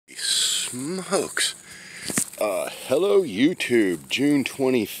smokes. Hello YouTube, June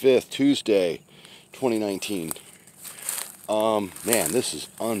 25th, Tuesday, 2019. Man, this is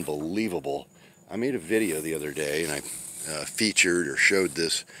unbelievable. I made a video the other day and I featured or showed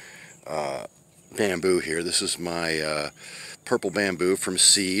this bamboo here. This is my purple bamboo from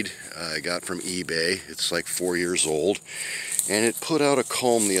seed I got from eBay. It's like 4 years old, and it put out a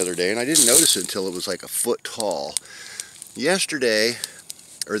culm the other day, and I didn't notice it until it was like a foot tall. Yesterday,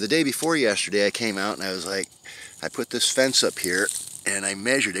 or the day before yesterday, I came out and I was like, I put this fence up here and I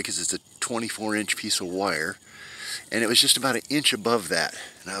measured it because it's a 24-inch piece of wire, and it was just about an inch above that.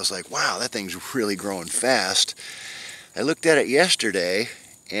 And I was like, wow, that thing's really growing fast. I looked at it yesterday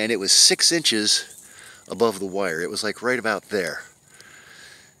and it was 6 inches above the wire. It was like right about there.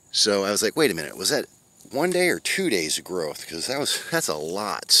 So I was like, wait a minute, was that 1 day or 2 days of growth? Because that's a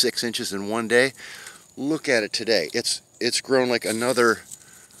lot. 6 inches in 1 day. Look at it today. It's grown like another,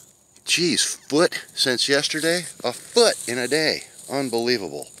 geez, foot since yesterday. A foot in a day.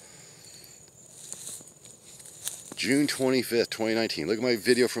 Unbelievable. June 25th, 2019. Look at my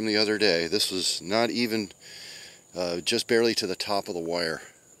video from the other day. This was not even just barely to the top of the wire.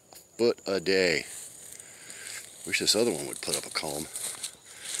 A foot a day. Wish this other one would put up a culm.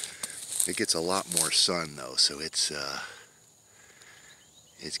 It gets a lot more sun though, so it's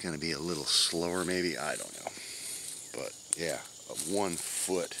going to be a little slower maybe. I don't know. But yeah, 1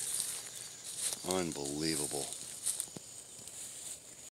 foot. Unbelievable.